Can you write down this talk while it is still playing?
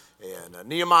And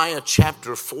Nehemiah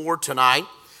chapter 4 tonight.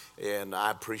 And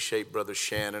I appreciate Brother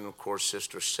Shannon, of course,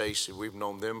 Sister Stacy. We've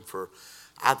known them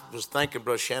I was thinking,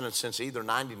 Brother Shannon, since either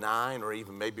 99 or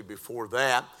even maybe before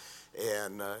that.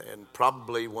 And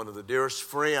probably one of the dearest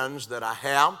friends that I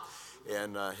have.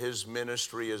 And his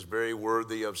ministry is very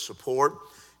worthy of support.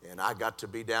 And I got to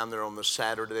be down there on the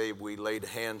Saturday. We laid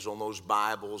hands on those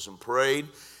Bibles and prayed.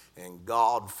 And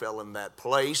God fell in that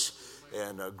place.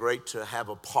 And great to have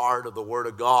a part of the Word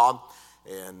of God.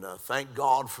 And thank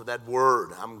God for that Word.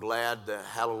 I'm glad,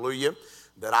 hallelujah,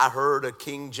 that I heard a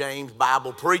King James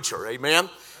Bible preacher, amen,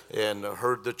 and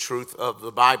heard the truth of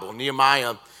the Bible.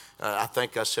 Nehemiah, I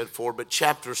think I said 4, but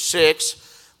chapter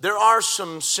 6, there are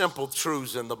some simple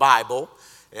truths in the Bible,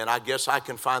 and I guess I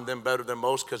can find them better than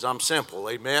most because I'm simple,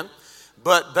 amen.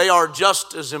 But they are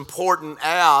just as important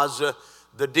as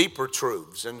the deeper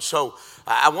truths. And so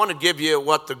I want to give you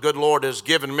what the good Lord has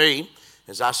given me.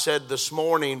 As I said this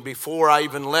morning, before I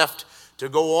even left to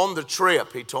go on the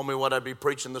trip, he told me what I'd be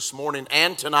preaching this morning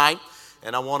and tonight,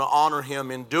 and I want to honor him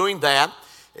in doing that.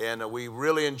 And we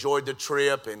really enjoyed the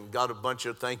trip and got a bunch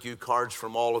of thank you cards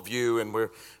from all of you, and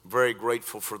we're very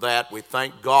grateful for that. We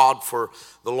thank God for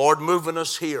the Lord moving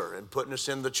us here and putting us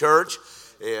in the church.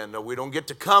 And we don't get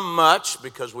to come much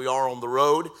because we are on the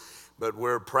road, but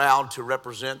we're proud to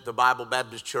represent the Bible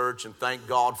Baptist Church and thank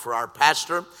God for our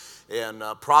pastor. And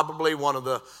probably one of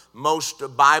the most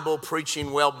Bible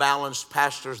preaching, well-balanced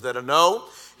pastors that I know.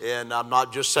 And I'm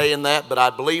not just saying that, but I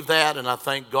believe that. And I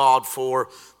thank God for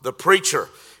the preacher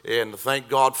and thank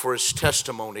God for his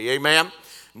testimony. Amen.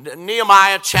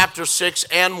 Nehemiah chapter 6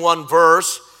 and 1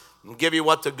 verse. I'll give you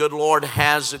what the good Lord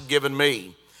has given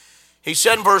me. He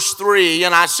said in verse 3,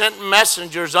 "And I sent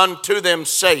messengers unto them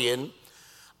saying,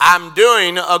 I'm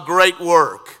doing a great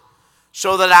work,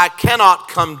 so that I cannot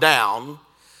come down.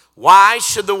 Why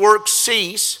should the work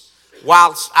cease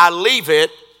whilst I leave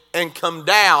it and come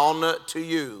down to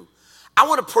you?" I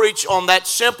want to preach on that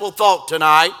simple thought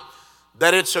tonight,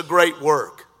 that it's a great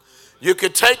work. You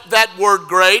could take that word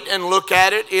great and look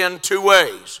at it in two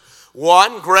ways.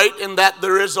 One, great in that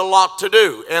there is a lot to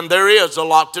do, and there is a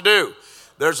lot to do.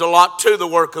 There's a lot to the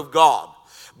work of God.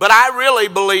 But I really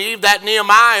believe that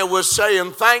Nehemiah was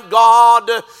saying, thank God,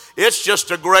 it's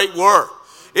just a great work.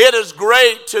 It is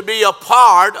great to be a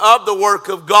part of the work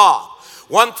of God.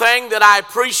 One thing that I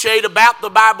appreciate about the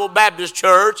Bible Baptist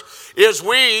Church is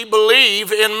we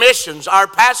believe in missions. Our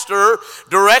pastor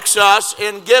directs us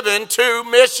in giving to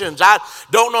missions. I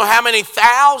don't know how many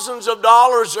thousands of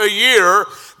dollars a year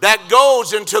that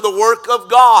goes into the work of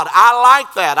God. I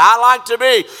like that. I like to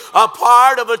be a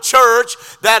part of a church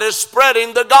that is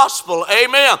spreading the gospel.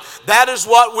 Amen. That is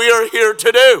what we are here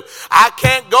to do. I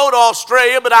can't go to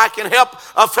Australia, but I can help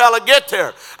a fella get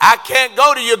there. I can't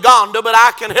go to Uganda, but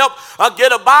I can help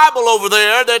get a Bible over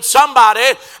there that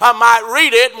somebody might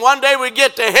read it. And one day we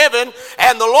get to heaven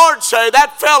and the Lord say,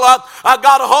 that fella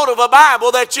got a hold of a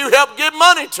Bible that you helped give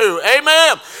money to.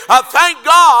 Amen. Thank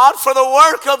God for the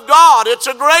work of God. It's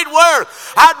a great work.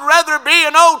 I'd rather be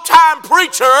an old-time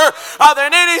preacher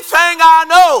than anything I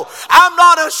know. I'm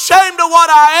not ashamed of what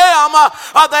I am.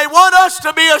 They want us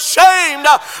to be ashamed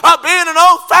of being an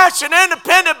old-fashioned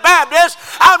independent Baptist.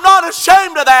 I'm not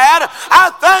ashamed of that. I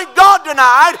thank God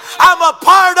tonight I'm a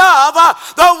part of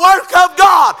the work of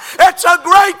God. It's a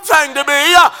great thing to be.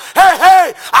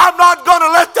 Hey, I'm not going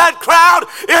to let that crowd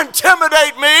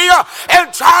intimidate me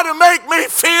and try to make me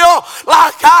feel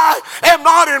like I am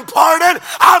not important.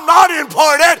 I'm not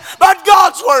important, but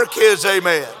God's work is.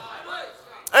 Amen.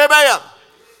 Amen.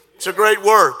 It's a great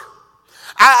work.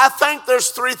 I think there's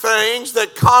three things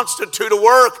that constitute a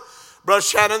work, Brother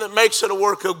Shannon, that makes it a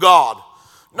work of God.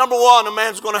 Number one, a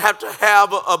man's going to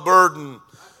have a burden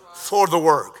for the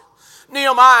work.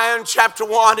 Nehemiah in chapter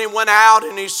 1, he went out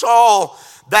and he saw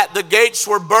that the gates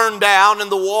were burned down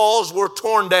and the walls were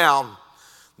torn down.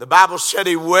 The Bible said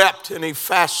he wept and he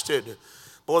fasted.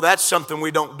 Boy, that's something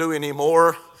we don't do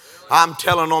anymore. I'm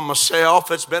telling on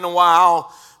myself, it's been a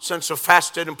while since I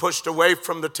fasted and pushed away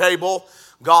from the table.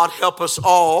 God help us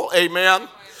all, amen.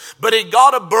 But he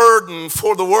got a burden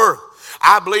for the work.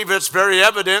 I believe it's very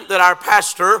evident that our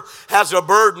pastor has a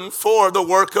burden for the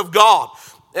work of God.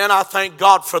 And I thank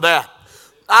God for that.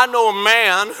 I know a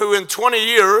man who in 20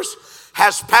 years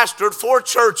has pastored 4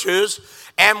 churches,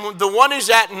 and the one he's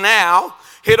at now,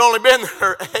 he'd only been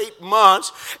there 8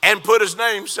 months and put his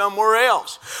name somewhere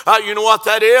else. You know what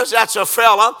that is? That's a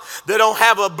fella that don't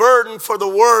have a burden for the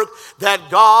work that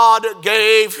God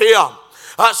gave him.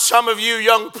 Some of you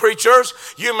young preachers,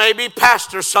 you may be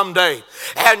pastors someday,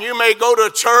 and you may go to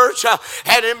a church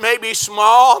and it may be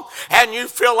small and you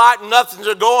feel like nothing's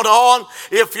going on.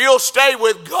 If you'll stay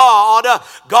with God,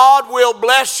 God will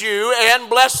bless you and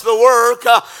bless the work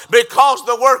because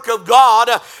the work of God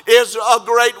is a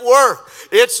great work.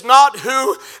 It's not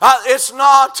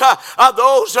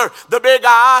those are the big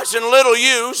I's and little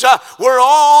U's. We're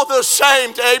all the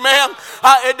same, amen.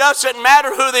 It doesn't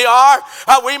matter who they are.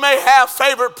 We may have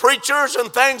favorite preachers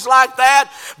and things like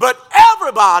that, but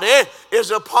everybody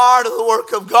is a part of the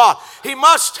work of God. He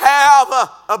must have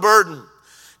a burden.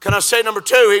 Can I say number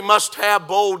two? He must have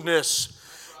boldness.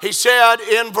 He said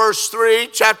in verse 2,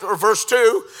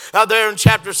 there in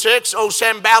chapter 6,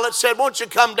 Sanballat said, won't you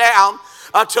come down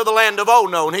to the land of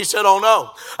Ono? And he said, oh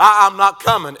no, I'm not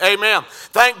coming. Amen.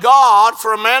 Thank God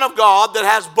for a man of God that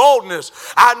has boldness.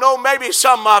 I know maybe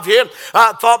some of you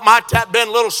thought might have been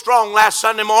a little strong last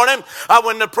Sunday morning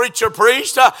when the preacher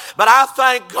preached, but I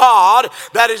thank God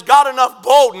that he's got enough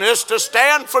boldness to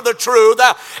stand for the truth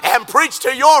and preach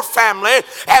to your family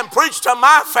and preach to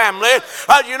my family.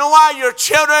 You know why your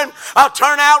children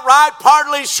turn out right?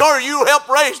 Partly, sure, you helped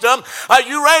raise them.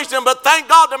 You raised them, but thank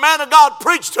God the man of God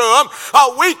preached to them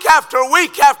week after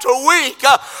week after week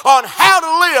on how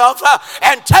to live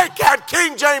and take that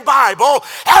King James Bible,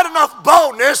 had enough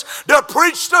boldness to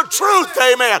preach the truth,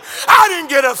 amen. I didn't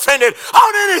get offended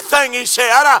on anything he said.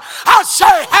 I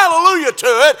say hallelujah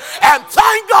to it and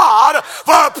thank God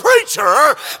for a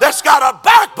preacher that's got a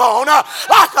backbone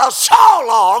like a saw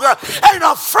log, ain't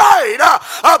afraid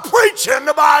of preaching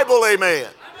the Bible, amen.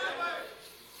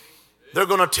 They're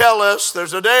going to tell us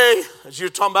there's a day, as you're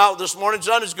talking about this morning,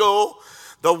 Sunday school,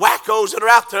 the wackos that are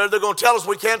out there, they're going to tell us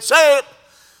we can't say it.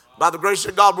 By the grace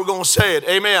of God, we're going to say it.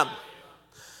 Amen.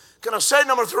 Can I say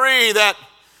number 3 that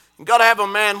you've got to have a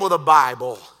man with a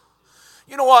Bible?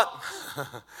 You know what?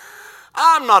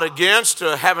 I'm not against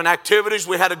having activities.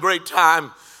 We had a great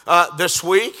time this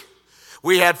week.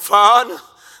 We had fun.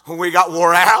 We got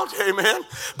wore out. Amen.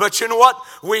 But you know what?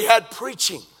 We had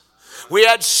preaching. We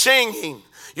had singing.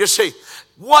 You see,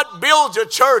 what builds a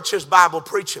church is Bible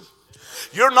preaching.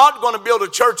 You're not going to build a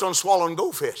church on swallowing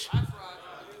goldfish.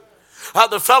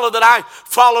 The fellow that I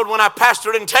followed when I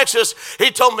pastored in Texas,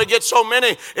 he told me to get so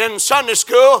many in Sunday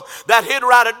school that he'd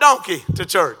ride a donkey to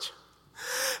church.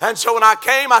 And so when I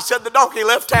came, I said, the donkey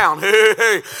left town.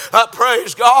 Hey,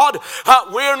 praise God.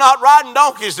 We're not riding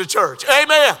donkeys to church.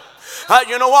 Amen.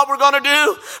 You know what we're going to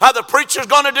do? The preacher's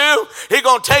going to do? He's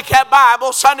going to take that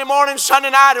Bible Sunday morning, Sunday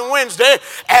night, and Wednesday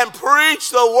and preach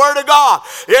the Word of God.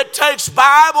 It takes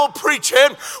Bible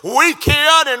preaching week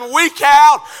in and week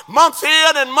out, month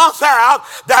in and month out,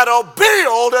 that'll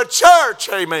build a church.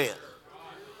 Amen.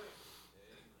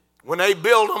 When they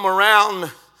build them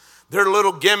around their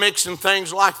little gimmicks and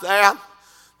things like that,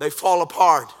 they fall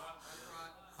apart.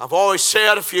 I've always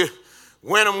said if you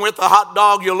win them with a hot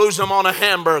dog, you lose them on a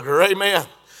hamburger. Amen.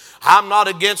 I'm not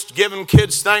against giving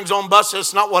kids things on buses.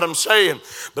 That's not what I'm saying.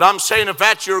 But I'm saying if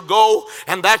that's your goal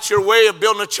and that's your way of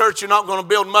building a church, you're not going to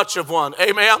build much of one.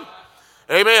 Amen.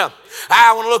 Amen.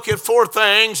 I want to look at 4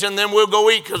 things and then we'll go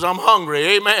eat because I'm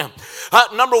hungry. Amen.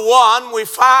 Number 1, we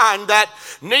find that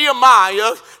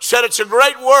Nehemiah said it's a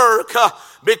great work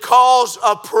because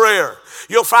of prayer.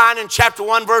 You'll find in chapter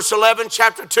 1, verse 11,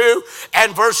 chapter 2,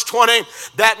 and verse 20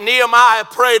 that Nehemiah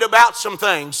prayed about some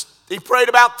things. He prayed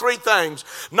about 3 things.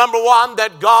 Number 1,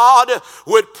 that God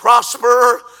would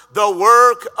prosper the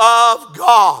work of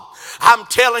God. I'm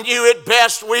telling you, at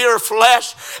best we are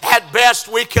flesh. At best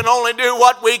we can only do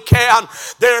what we can.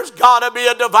 There's got to be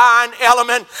a divine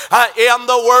element in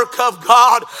the work of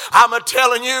God. I'm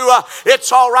telling you,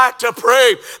 it's all right to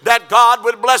pray that God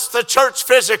would bless the church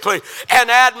physically and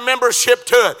add membership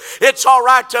to it. It's all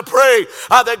right to pray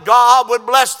that God would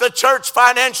bless the church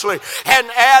financially and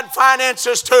add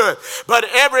finances to it. But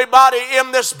everybody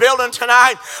in this building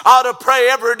tonight ought to pray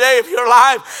every day of your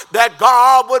life that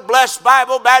God would bless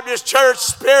Bible Baptist Church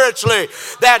spiritually,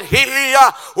 that He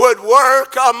would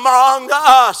work among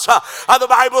us. The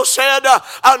Bible said,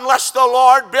 unless the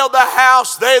Lord build the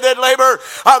house, they that labor,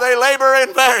 they labor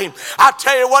in vain. I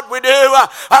tell you what we do,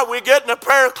 we get in a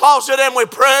prayer closet and we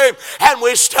pray and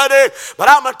we study, but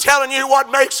I'm telling you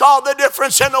what makes all the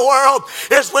difference in the world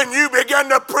is when you begin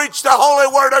to preach the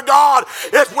holy word of God.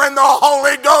 It's when the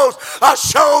Holy Ghost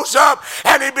shows up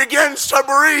and He begins to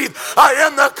breathe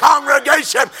in the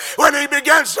congregation, when He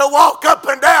begins to walk up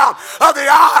and down the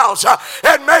aisles.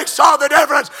 It makes all the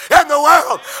difference in the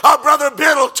world. Brother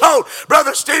Biddle told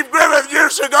Brother Steve Griffith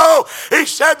years ago, he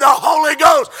said the Holy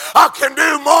Ghost can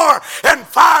do more in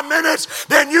 5 minutes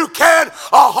than you can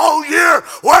a whole year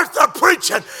worth of preaching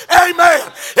preaching.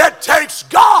 Amen. It takes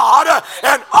God,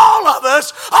 and all of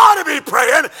us ought to be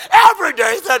praying every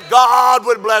day that God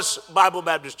would bless Bible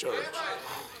Baptist Church.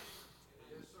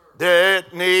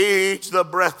 It needs the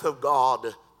breath of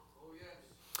God.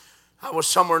 I was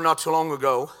somewhere not too long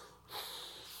ago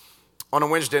on a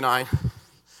Wednesday night,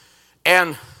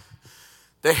 and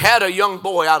they had a young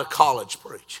boy out of college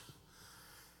preach.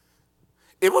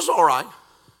 It was all right.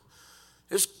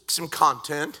 There's some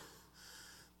content,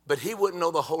 but he wouldn't know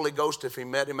the Holy Ghost if he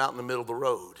met him out in the middle of the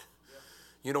road.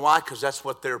 You know why? Because that's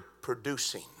what they're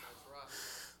producing.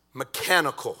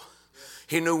 Mechanical.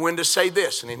 He knew when to say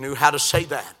this, and he knew how to say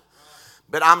that.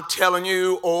 But I'm telling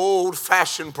you,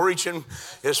 old-fashioned preaching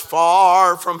is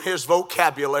far from his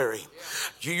vocabulary.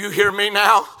 Do you hear me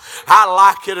now? I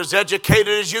like it as educated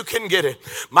as you can get it.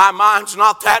 My mind's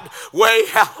not that way,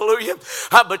 hallelujah.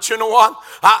 But you know what?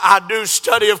 I do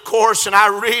study, of course, and I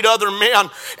read other men,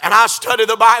 and I study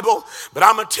the Bible. But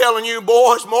I'm telling you,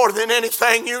 boys, more than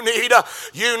anything, you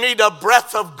need a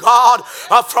breath of God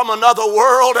from another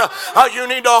world. You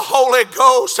need the Holy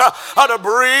Ghost to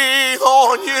breathe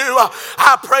on you.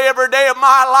 I pray every day of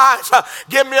my life,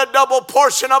 give me a double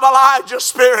portion of Elijah's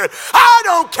spirit. I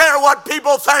don't care what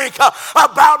people think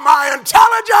about my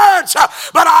intelligence,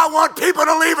 but I want people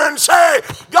to leave and say,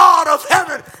 God of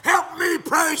heaven, help me,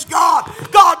 praise God.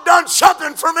 God done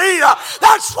something for me.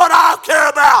 That's what I care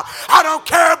about. I don't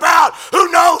care about who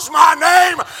knows my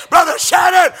name. Brother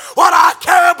Shannon, what I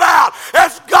care about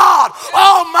is God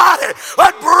Almighty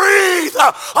would breathe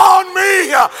on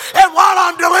me, and while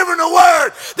I'm delivering the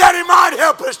word, that he might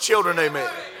help his children. Amen.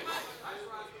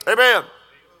 Amen.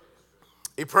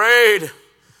 He prayed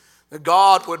that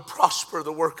God would prosper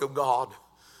the work of God.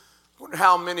 I wonder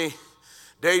how many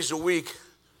days a week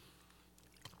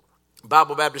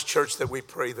Bible Baptist Church that we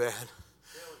pray that.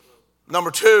 Number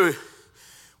two,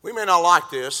 we may not like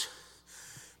this,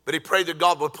 but he prayed that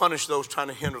God would punish those trying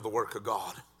to hinder the work of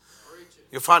God.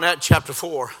 You'll find that in chapter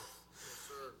 4.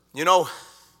 You know,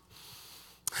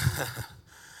 I'm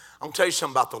going to tell you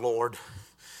something about the Lord.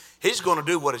 He's going to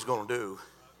do what he's going to do.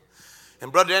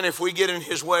 And Brother Danny, if we get in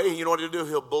his way, you know what he'll do?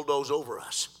 He'll bulldoze over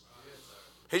us.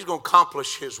 He's going to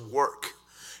accomplish his work.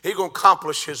 He's going to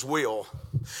accomplish his will.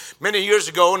 Many years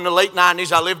ago, in the late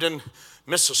 90s, I lived in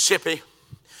Mississippi.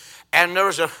 And there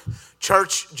was a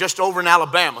church just over in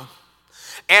Alabama.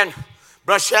 And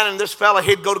Brother Shannon, this fella,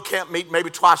 he'd go to camp meeting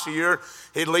maybe twice a year.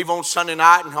 He'd leave on Sunday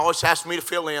night and always asked me to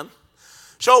fill in.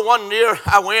 So one year,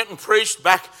 I went and preached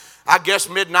back, I guess,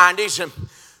 mid-90s. And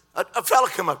a fella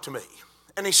came up to me.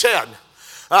 And he said,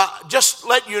 just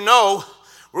let you know,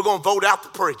 we're going to vote out the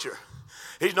preacher.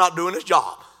 He's not doing his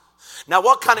job. Now,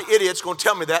 what kind of idiot's going to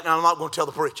tell me that and I'm not going to tell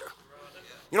the preacher?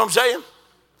 You know what I'm saying?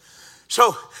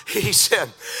 So he said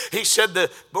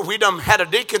that, but we done had a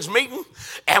deacon's meeting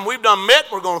and we've done met,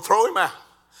 we're going to throw him out.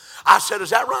 I said,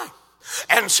 is that right?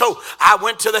 And so I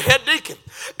went to the head deacon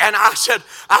and I said,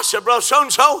 brother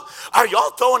so-and-so, are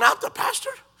y'all throwing out the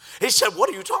pastor? He said, what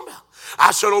are you talking about?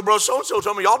 I said, oh, brother so-and-so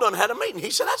told me y'all done had a meeting.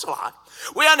 He said, that's a lie.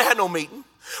 We hadn't had no meeting.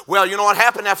 Well, you know what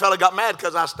happened? That fella got mad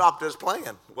because I stopped his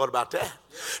plan. What about that?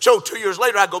 So 2 years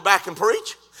later, I go back and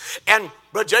preach. And,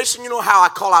 Brother Jason, you know how I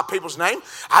call out people's name?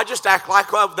 I just act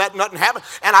like that nothing happened.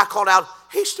 And I called out,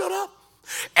 he stood up.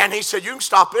 And he said, you can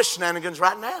stop this shenanigans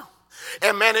right now.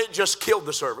 And man, it just killed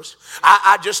the service.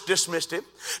 I just dismissed him.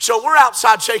 So we're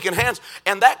outside shaking hands.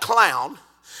 And that clown,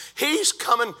 he's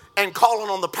coming and calling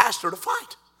on the pastor to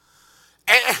fight.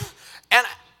 And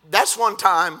that's one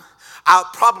time I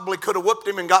probably could have whooped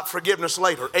him and got forgiveness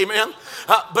later. Amen?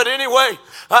 But anyway,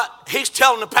 he's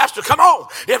telling the pastor, come on.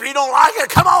 If you don't like it,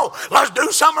 come on. Let's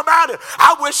do something about it.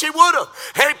 I wish he would have.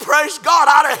 Hey, praise God,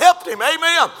 I'd have helped him.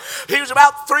 Amen. He was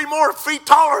about 3 more feet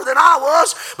taller than I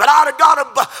was, but I'd have got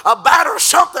a bat or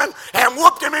something and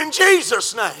whooped him in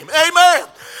Jesus' name. Amen.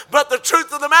 But the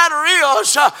truth of the matter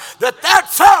is that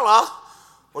fella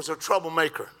was a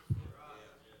troublemaker.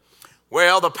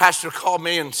 Well, the pastor called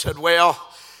me and said, well,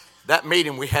 that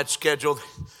meeting we had scheduled,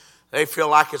 they feel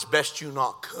like it's best you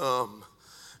not come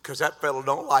because that fellow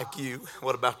don't like you.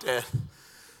 What about that?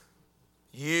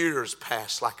 Years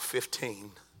passed, like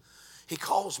 15. He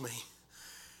calls me.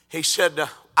 He said,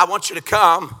 I want you to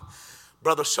come.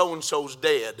 Brother so-and-so's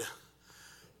dead.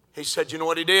 He said, you know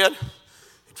what he did?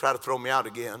 He tried to throw me out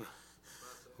again.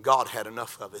 God had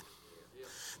enough of it.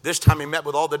 This time he met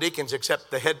with all the deacons except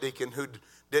the head deacon who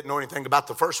didn't know anything about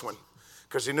the first one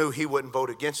because he knew he wouldn't vote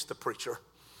against the preacher.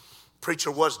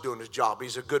 Preacher was doing his job.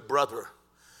 He's a good brother.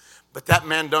 But that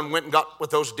man done went and got with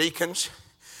those deacons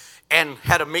and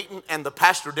had a meeting and the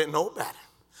pastor didn't know about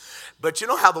it. But you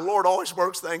know how the Lord always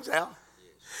works things out?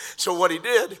 So what he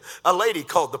did, a lady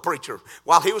called the preacher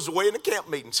while he was away in the camp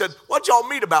meeting, said, "What'd y'all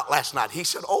meet about last night?" He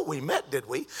said, "Oh, we met, did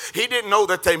we?" He didn't know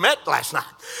that they met last night.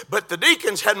 But the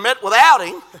deacons had met without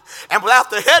him and without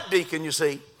the head deacon, you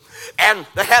see. And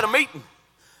they had a meeting.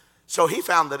 So he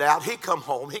found it out. He come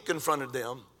home. He confronted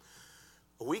them.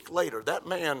 A week later, that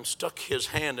man stuck his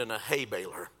hand in a hay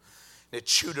baler. And it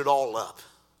chewed it all up.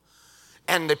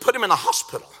 And they put him in the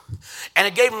hospital. And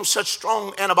it gave him such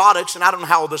strong antibiotics, and I don't know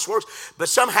how this works, but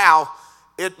somehow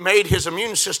it made his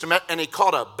immune system, and he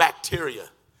caught a bacteria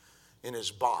in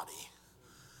his body.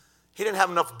 He didn't have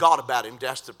enough God about him to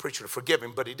ask the preacher to forgive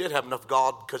him, but he did have enough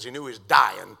God because he knew he was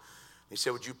dying. He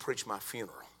said, "Would you preach my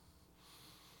funeral?"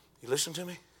 You listen to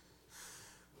me?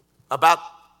 About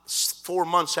 4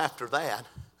 months after that,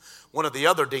 one of the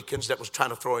other deacons that was trying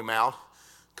to throw him out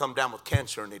come down with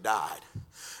cancer, and he died.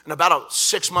 And about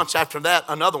 6 months after that,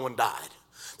 another one died.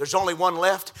 There's only one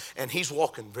left, and he's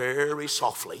walking very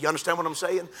softly. You understand what I'm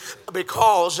saying?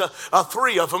 Because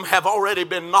 3 of them have already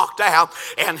been knocked out,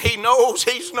 and he knows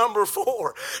he's number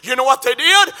 4. You know what they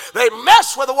did? They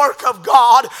messed with the work of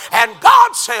God, and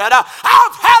God said,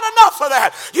 "I've had enough of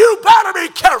that. You better be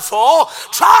careful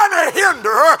trying to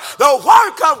hinder the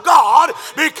work of God,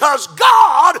 because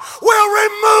God will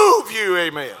remove you."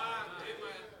 Amen.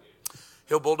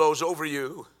 He'll bulldoze over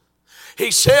you.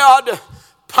 He said,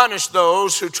 "Punish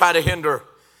those who try to hinder."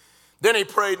 Then he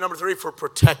prayed, number 3, for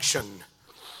protection.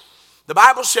 The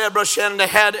Bible said, Brother Shannon, they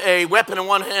had a weapon in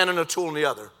one hand and a tool in the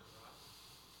other.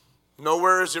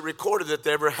 Nowhere is it recorded that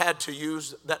they ever had to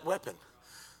use that weapon,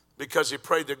 because he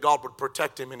prayed that God would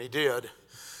protect him, and he did.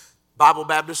 Bible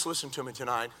Baptists, listen to me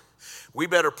tonight. We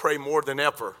better pray more than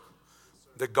ever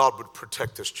that God would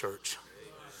protect this church.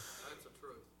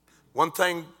 One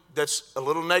thing that's a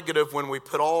little negative when we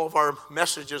put all of our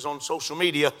messages on social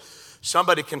media,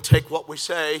 somebody can take what we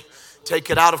say,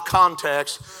 take it out of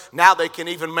context. Now they can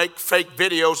even make fake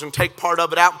videos and take part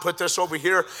of it out and put this over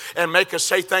here and make us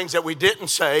say things that we didn't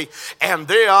say. And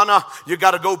then you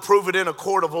got to go prove it in a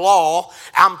court of law.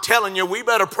 I'm telling you, we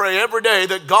better pray every day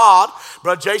that God,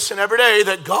 Brother Jason, every day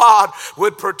that God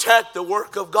would protect the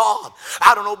work of God.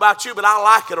 I don't know about you, but I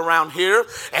like it around here.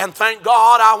 And thank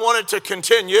God I want it to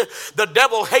continue. The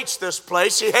devil hates this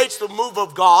place. He hates the move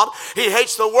of God. He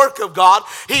hates the work of God.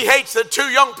 He hates that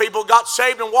 2 young people got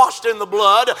saved and washed in the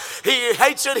blood. He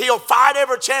hates it. He'll fight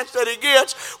every chance that he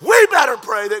gets. We better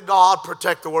pray that God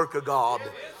protect the work of God.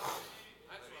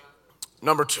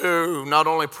 Number 2, not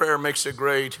only prayer makes it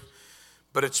great,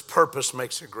 but its purpose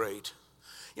makes it great.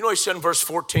 You know, he said in verse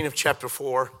 14 of chapter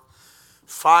 4,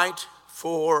 fight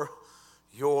for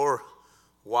your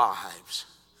wives.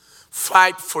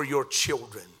 Fight for your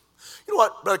children. You know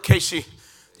what, Brother Casey,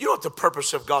 you know what the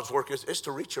purpose of God's work is? It's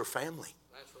to reach your family.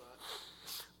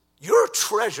 Your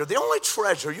treasure, the only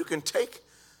treasure you can take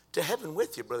to heaven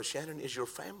with you, Brother Shannon, is your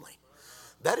family.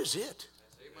 That is it.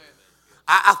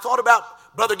 I thought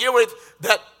about, Brother Gilreath,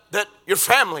 that your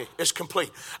family is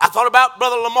complete. I thought about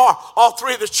Brother Lamar, all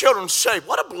 3 of his children saved.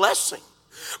 What a blessing.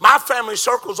 My family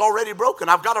circle's already broken.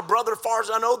 I've got a brother, as far as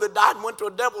I know, that died and went to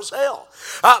a devil's hell.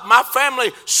 My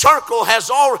family circle has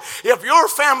already, if your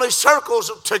family circle's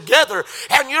together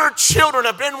and your children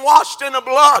have been washed in the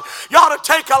blood, you ought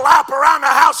to take a lap around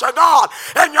the house of God,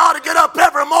 and you ought to get up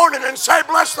every morning and say,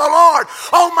 "Bless the Lord,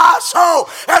 oh my soul,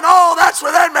 and all that's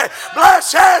within me.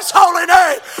 Bless his holy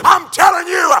name." I'm telling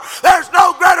you, there's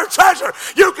no greater treasure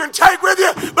you can take with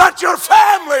you but your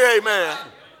family. Amen.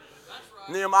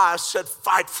 Nehemiah said,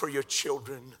 fight for your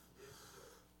children.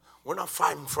 We're not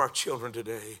fighting for our children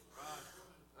today.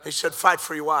 He said, fight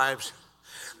for your wives.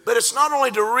 But it's not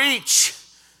only to reach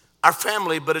our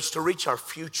family, but it's to reach our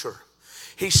future.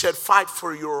 He said, fight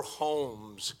for your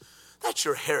homes. That's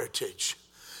your heritage.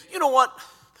 You know what?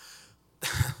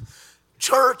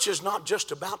 Church is not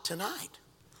just about tonight.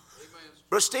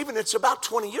 Brother Stephen, it's about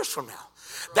 20 years from now.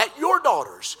 That your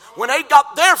daughters, when they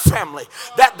got their family,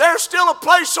 that there's still a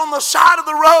place on the side of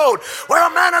the road where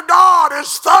a man of God is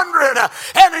thundering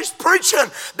and he's preaching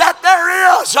that there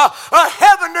is a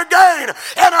heaven to gain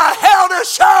and a hell to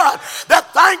shun.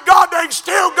 That thank God they can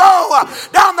still go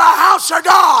down the house of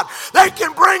God. They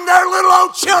can bring their little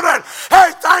old children.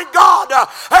 Hey, thank God.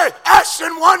 Hey,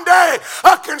 Ashton one day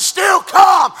can still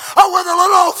come with a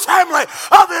little old family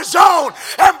of his own.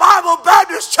 And Bible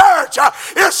Baptist Church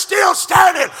is still standing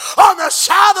on the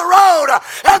side of the road,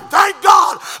 and thank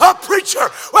God a preacher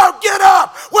will get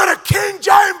up with a King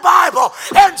James Bible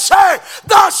and say,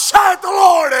 "Thus saith the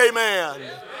Lord,"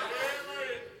 amen.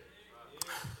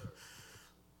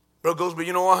 Brother Goolsbee,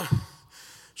 you know what?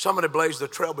 Somebody blazed the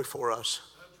trail before us.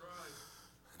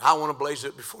 And I want to blaze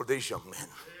it before these young men.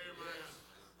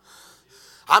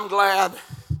 I'm glad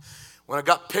when I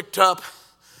got picked up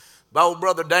by old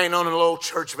Brother Dane on a little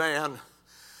church van,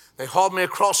 they hauled me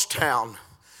across town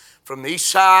from the east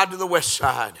side to the west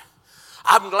side.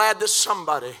 I'm glad that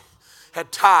somebody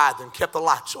had tithed and kept the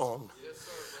lights on.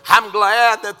 I'm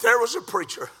glad that there was a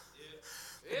preacher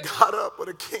that got up with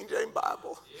a King James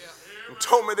Bible and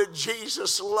told me that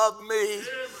Jesus loved me,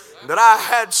 that I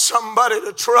had somebody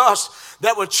to trust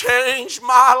that would change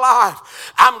my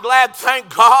life. I'm glad,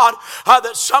 thank God,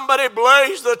 that somebody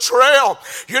blazed the trail.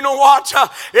 You know what?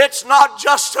 It's not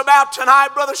just about tonight,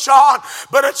 Brother Sean,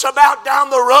 but it's about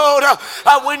down the road.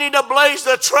 We need to blaze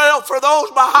the trail for those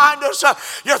behind us.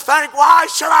 You think, why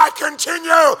should I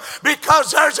continue? Because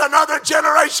there's another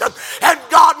generation, and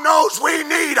God knows we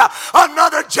need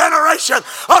another generation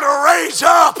to raise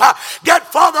up. Get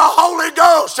full of the Holy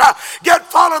Ghost. Get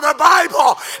full of the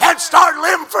Bible and start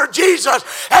living for Jesus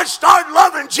and start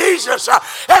loving Jesus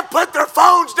and put their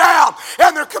phones down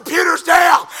and their computers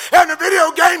down and the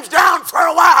video games down for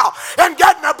a while and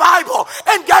get in the Bible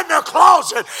and get in a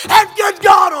closet and get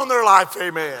God on their life.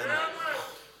 Amen.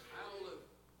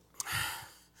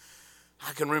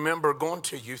 I can remember going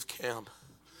to youth camp.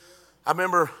 I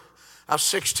remember I was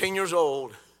 16 years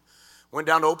old, went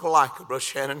down to Opelika, Brother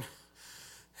Shannon,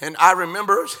 and I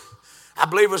remember, I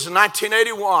believe it was in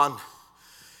 1981,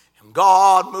 and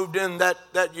God moved in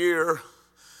that year,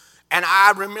 and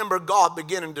I remember God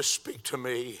beginning to speak to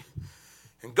me.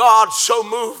 And God so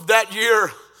moved that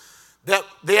year that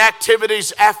the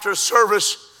activities after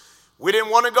service we didn't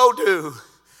want to go do.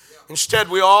 Instead,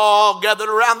 we all gathered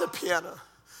around the piano.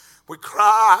 We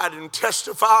cried and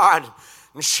testified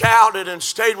and shouted and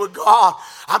stayed with God.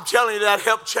 I'm telling you, that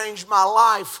helped change my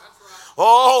life.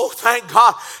 Oh, thank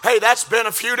God. Hey, that's been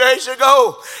a few days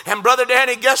ago. And Brother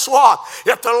Danny, guess what?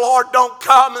 If the Lord don't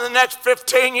come in the next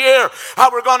 15 years,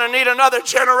 we're going to need another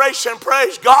generation,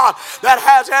 praise God, that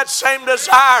has that same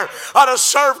desire to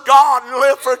serve God and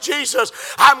live for Jesus.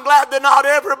 I'm glad that not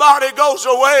everybody goes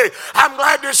away. I'm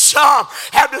glad that some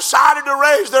have decided to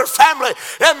raise their family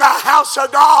in the house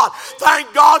of God.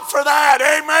 Thank God for that.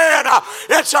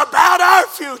 Amen. It's about our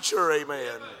future.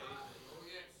 Amen.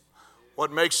 What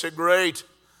makes it great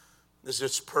is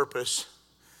its purpose.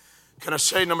 Can I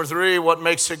say number 3, what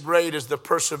makes it great is the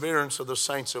perseverance of the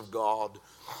saints of God.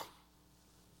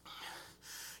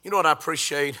 You know what I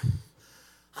appreciate?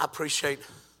 I appreciate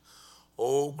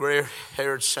old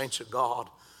gray-haired saints of God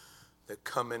that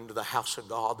come into the house of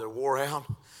God. They're wore out.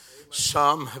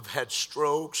 Some have had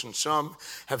strokes and some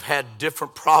have had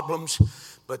different problems,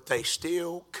 but they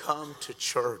still come to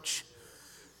church.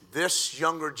 This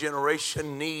younger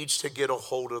generation needs to get a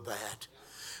hold of that.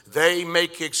 They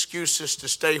make excuses to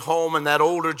stay home, and that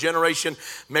older generation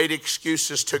made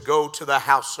excuses to go to the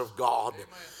house of God. Amen.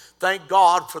 Thank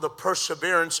God for the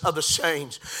perseverance of the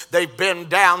saints. They've been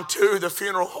down to the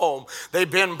funeral home. They've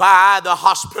been by the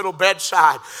hospital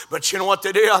bedside. But you know what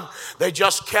they did? They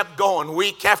just kept going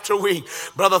week after week.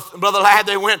 Brother Ladd,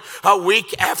 they went a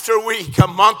week after week, a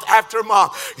month after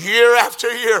month, year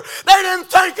after year. They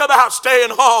didn't think about staying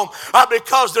home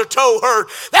because their toe hurt.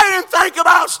 They didn't think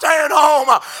about staying home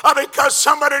because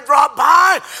somebody dropped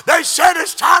by. They said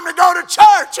it's time to go to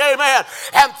church. Amen.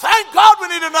 And thank God we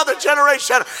need another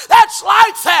generation that's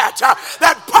like that,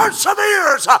 that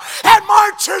perseveres and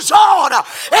marches on.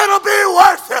 It'll be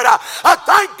worth it.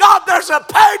 Thank God there's a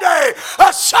payday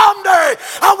someday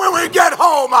when we get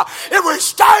home. If we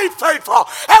stay faithful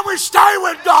and we stay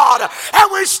with God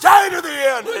and we stay to the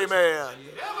end. Amen.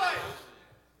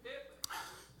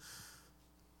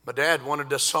 My dad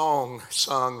wanted a song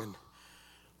sung, and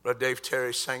Brother Dave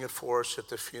Terry sang it for us at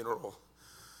the funeral.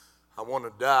 I want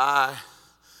to die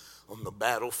on the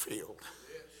battlefield.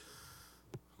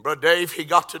 Brother Dave, he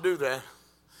got to do that.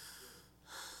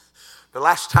 The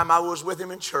last time I was with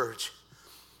him in church,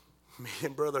 me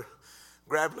and Brother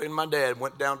Gravely and my dad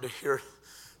went down to hear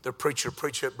the preacher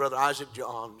preach at Brother Isaac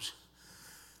John's.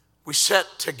 We sat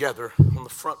together on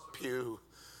the front pew,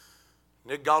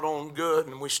 and it got on good,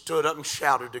 and we stood up and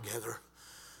shouted together.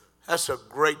 That's a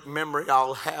great memory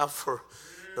I'll have for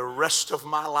the rest of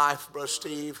my life, Brother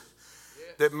Steve,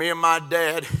 that me and my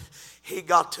dad, he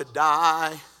got to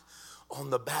die on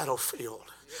the battlefield.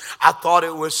 I thought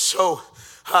it was so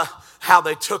how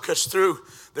they took us through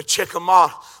the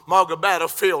Chickamauga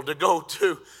battlefield to go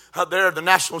to there the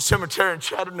National Cemetery in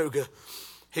Chattanooga.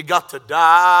 He got to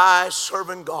die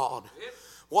serving God.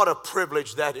 What a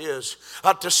privilege that is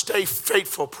to stay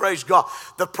faithful. Praise God.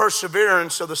 The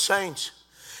perseverance of the saints.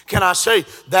 Can I say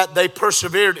that they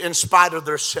persevered in spite of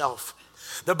their self?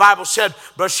 The Bible said,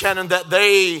 Brother Shannon, that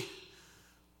they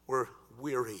were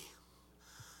weary.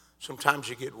 Sometimes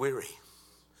you get weary.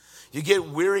 You get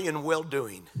weary in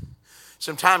well-doing.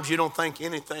 Sometimes you don't think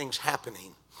anything's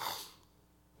happening.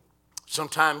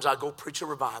 Sometimes I go preach a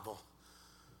revival.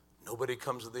 Nobody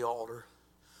comes to the altar.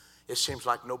 It seems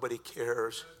like nobody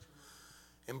cares.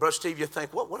 And Brother Steve, you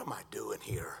think, what am I doing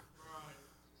here?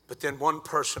 But then one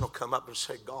person will come up and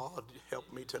say, God,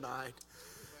 help me tonight.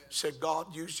 Say,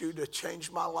 God, use you to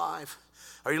change my life.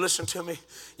 Are you listening to me?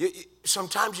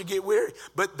 Sometimes you get weary.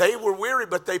 But they were weary,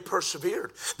 but they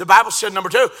persevered. The Bible said, number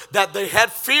 2, that they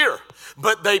had fear,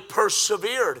 but they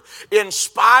persevered. In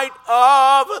spite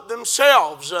of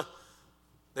themselves,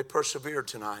 they persevered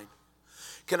tonight.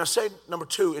 Can I say, number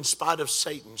 2, in spite of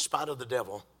Satan, in spite of the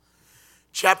devil?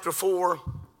 Chapter 4,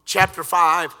 chapter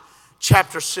 5,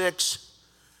 chapter 6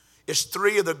 is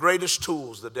 3 of the greatest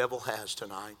tools the devil has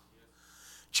tonight.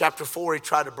 Chapter 4, he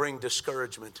tried to bring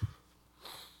discouragement.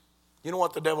 You know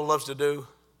what the devil loves to do?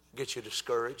 Get you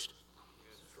discouraged.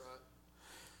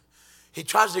 He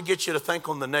tries to get you to think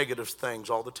on the negative things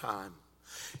all the time.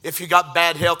 If you got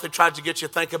bad health, he tries to get you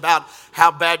to think about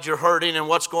how bad you're hurting and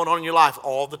what's going on in your life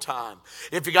all the time.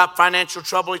 If you got financial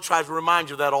trouble, he tries to remind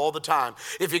you of that all the time.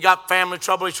 If you got family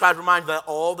trouble, he tries to remind you of that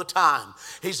all the time.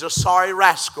 He's a sorry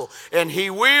rascal. And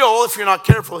he will, if you're not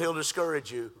careful, he'll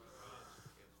discourage you.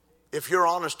 If you're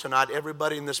honest tonight,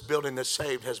 everybody in this building that's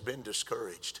saved has been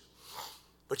discouraged.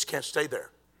 But you can't stay there.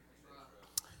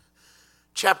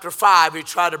 Chapter 5, he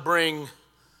tried to bring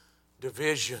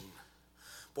division.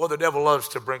 Boy, the devil loves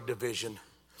to bring division.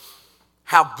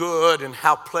 How good and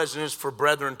how pleasant it is for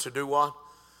brethren to do what?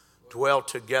 Dwell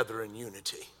together in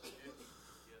unity.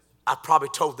 I probably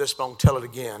told this, but I'm going to tell it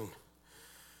again.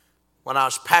 When I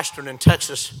was pastoring in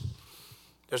Texas,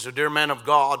 there's a dear man of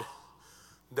God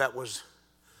that was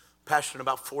pastoring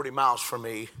about 40 miles from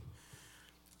me.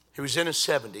 He was in his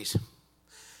 70s.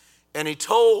 And he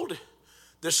told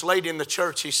this lady in the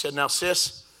church, he said, now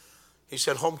sis, he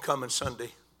said, homecoming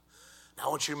Sunday, now I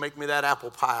want you to make me that apple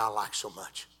pie I like so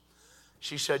much.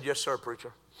 She said, yes, sir,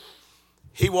 preacher.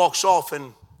 He walks off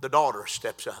and the daughter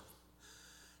steps up.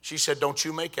 She said, don't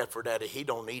you make that for daddy. He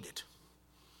don't need it.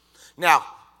 Now,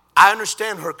 I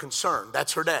understand her concern.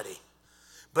 That's her daddy.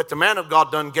 But the man of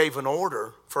God done gave an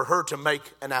order for her to make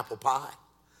an apple pie.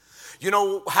 You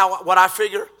know what I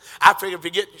figure? I figure if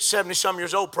you get 70-some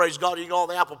years old, praise God, you can all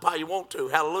the apple pie you want to.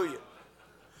 Hallelujah.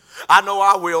 I know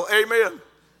I will. Amen.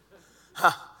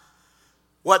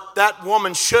 What that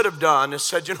woman should have done is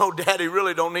said, you know, Daddy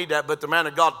really don't need that, but the man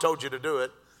of God told you to do it.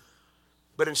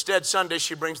 But instead, Sunday,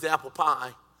 she brings the apple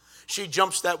pie. She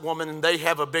jumps that woman, and they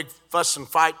have a big fuss and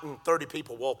fight, and 30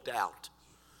 people walked out.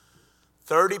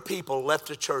 30 people left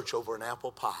the church over an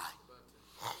apple pie.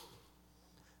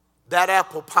 That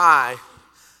apple pie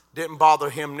didn't bother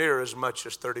him near as much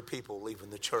as 30 people leaving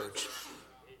the church.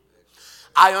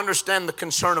 I understand the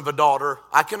concern of a daughter.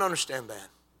 I can understand that.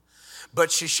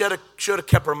 But she should have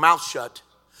kept her mouth shut.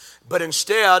 But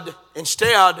instead,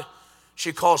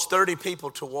 she caused 30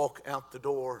 people to walk out the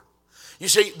door. You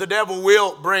see, the devil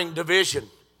will bring division.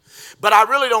 But I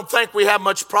really don't think we have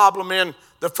much problem in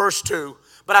the first 2.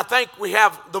 But I think we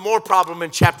have the more problem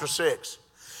in chapter 6.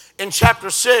 In chapter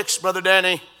 6, Brother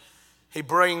Danny, he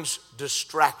brings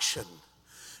distraction.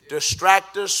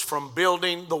 Distract us from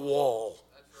building the wall.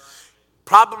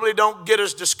 Probably don't get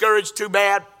us discouraged too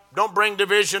bad. Don't bring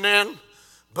division in.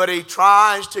 But he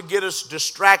tries to get us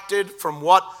distracted from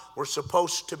what we're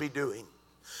supposed to be doing.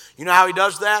 You know how he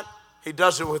does that? He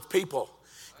does it with people.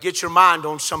 Get your mind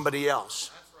on somebody else.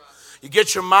 You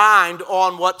get your mind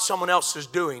on what someone else is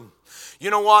doing. You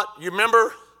know what? You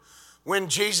remember when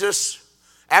Jesus,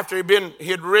 after he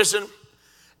had risen,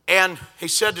 and he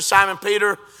said to Simon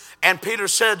Peter, and Peter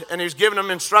said, and he was giving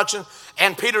him instruction,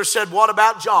 and Peter said, what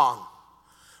about John?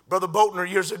 Brother Boltner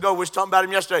years ago, we was talking about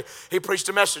him yesterday. He preached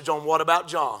a message on what about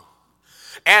John?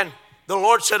 And the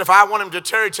Lord said, if I want him to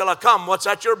tarry till I come, what's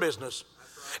that your business?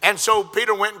 And so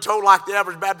Peter went and told like the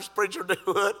average Baptist preacher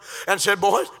would and said,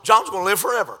 boys, John's going to live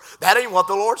forever. That ain't what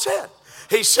the Lord said.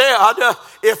 He said,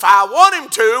 if I want him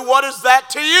to, what is that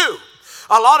to you?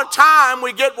 A lot of time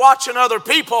we get watching other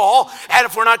people, and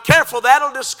if we're not careful,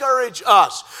 that'll discourage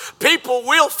us. People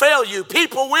will fail you.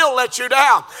 People will let you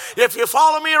down. If you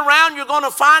follow me around, you're going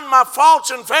to find my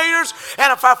faults and failures,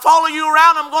 and if I follow you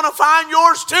around, I'm going to find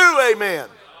yours too. Amen.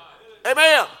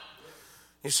 Amen.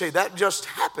 You see, that just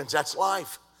happens. That's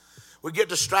life. We get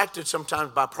distracted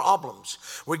sometimes by problems.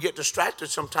 We get distracted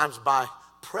sometimes by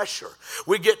pressure.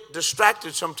 We get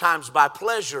distracted sometimes by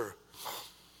pleasure.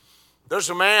 There's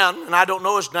a man, and I don't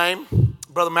know his name.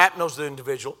 Brother Matt knows the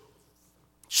individual.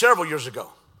 Several years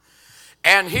ago.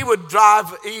 And he would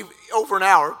drive over an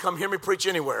hour, come hear me preach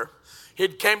anywhere. He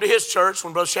came to his church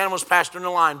when Brother Shannon was pastoring in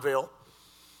Lineville.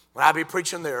 When I'd be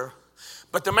preaching there.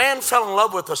 But the man fell in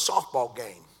love with a softball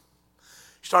game.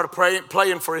 He started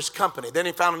playing for his company. Then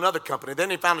he found another company. Then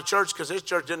he found a church because his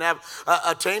church didn't have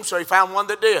a team, so he found one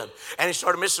that did. And he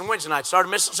started missing Wednesday night, started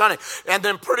missing Sunday. And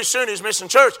then pretty soon he's missing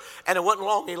church. And it wasn't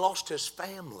long he lost his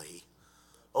family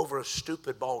over a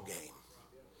stupid ball game.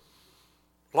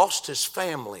 Lost his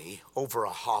family over a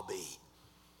hobby.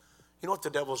 You know what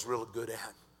the devil's really good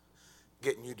at?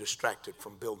 Getting you distracted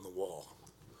from building the wall.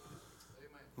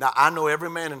 Now, I know every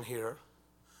man in here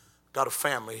got a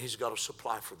family. He's got to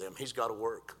supply for them. He's got to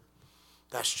work.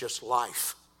 That's just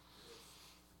life.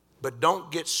 But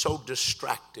don't get so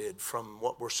distracted from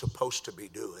what we're supposed to be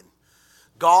doing.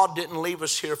 God didn't leave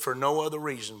us here for no other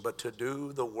reason but to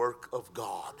do the work of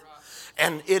God.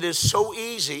 And it is so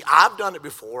easy. I've done it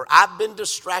before. I've been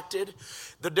distracted.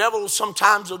 The devil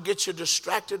sometimes will get you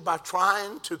distracted by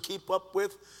trying to keep up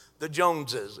with the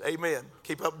Joneses. Amen.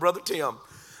 Keep up, Brother Tim.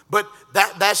 But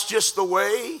that's just the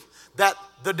way that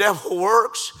the devil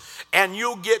works. And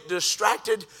you'll get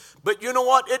distracted. But you know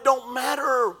what? It don't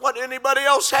matter what anybody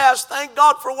else has. Thank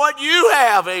God for what you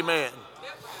have. Amen.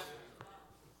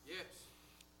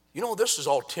 You know, this is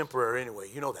all temporary anyway.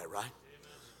 You know that, right?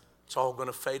 It's all going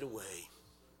to fade away.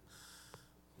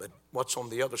 But what's on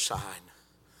the other side?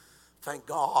 Thank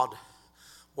God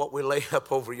what we lay up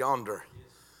over yonder,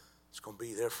 it's going to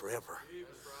be there forever.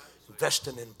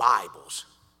 Investing in Bibles.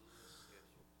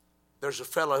 There's a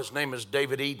fellow, his name is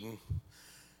David Eden.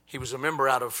 He was a member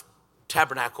out of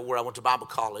Tabernacle where I went to Bible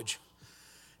college.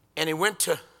 And he went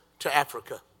to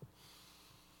Africa.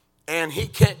 And he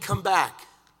can't come back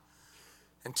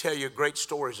and tell you great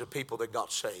stories of people that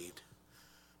got saved.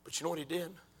 But you know what he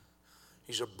did?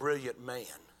 He's a brilliant man.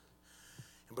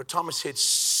 And Brother Thomas had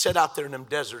sat out there in them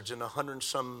deserts in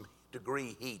 100-some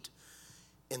degree heat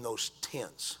in those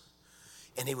tents.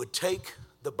 And he would take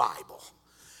the Bible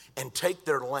and take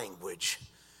their language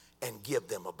and give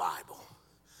them a Bible.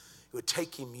 It would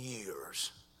take him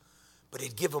years, but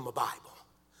he'd give them a Bible.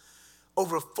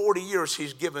 Over 40 years,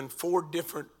 he's given 4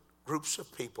 different groups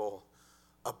of people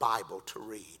a Bible to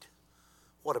read.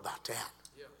 What about that?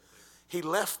 He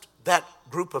left that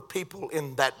group of people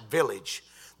in that village,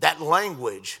 that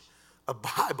language, a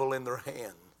Bible in their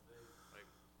hand.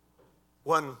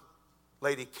 One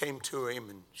lady came to him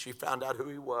and she found out who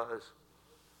he was.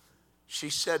 She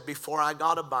said, before I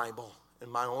got a Bible in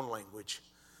my own language,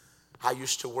 I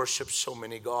used to worship so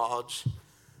many gods,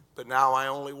 but now I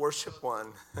only worship one,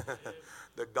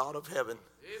 the God of heaven,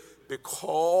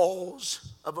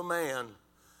 because of a man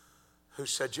who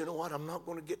said, you know what, I'm not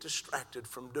going to get distracted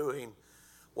from doing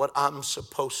what I'm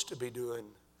supposed to be doing.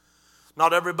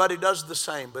 Not everybody does the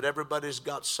same, but everybody's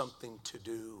got something to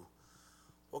do.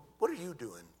 Well, what are you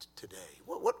doing today?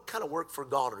 What kind of work for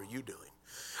God are you doing?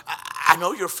 I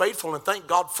know you're faithful and thank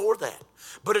God for that.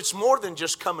 But it's more than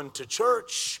just coming to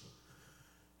church.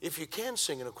 If you can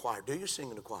sing in a choir, do you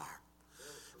sing in a choir?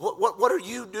 What are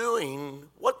you doing?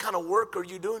 What kind of work are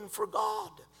you doing for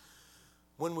God?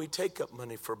 When we take up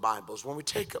money for Bibles, when we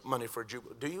take up money for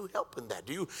Jubilee, do you help in that?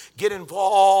 Do you get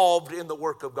involved in the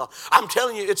work of God? I'm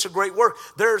telling you, it's a great work.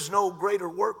 There's no greater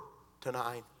work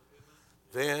tonight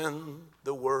than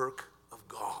the work of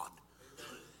God.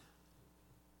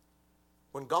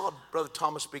 When God, Brother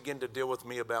Thomas, began to deal with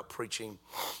me about preaching,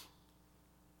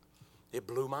 it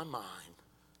blew my mind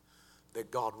that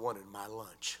God wanted my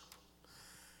lunch.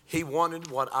 He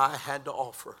wanted what I had to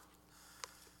offer.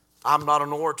 I'm not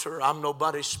an orator. I'm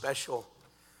nobody special.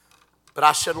 But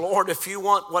I said, Lord, if you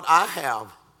want what I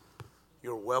have,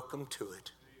 you're welcome to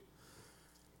it.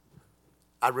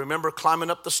 I remember climbing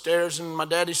up the stairs in my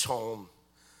daddy's home,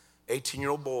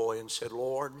 18-year-old boy, and said,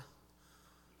 Lord,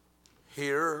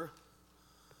 here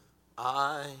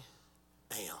I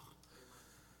am.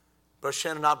 Brother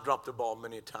Shannon, I've dropped the ball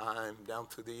many a time down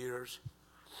through the years.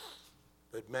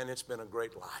 But man, it's been a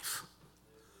great life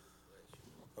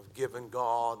of giving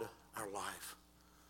God our life.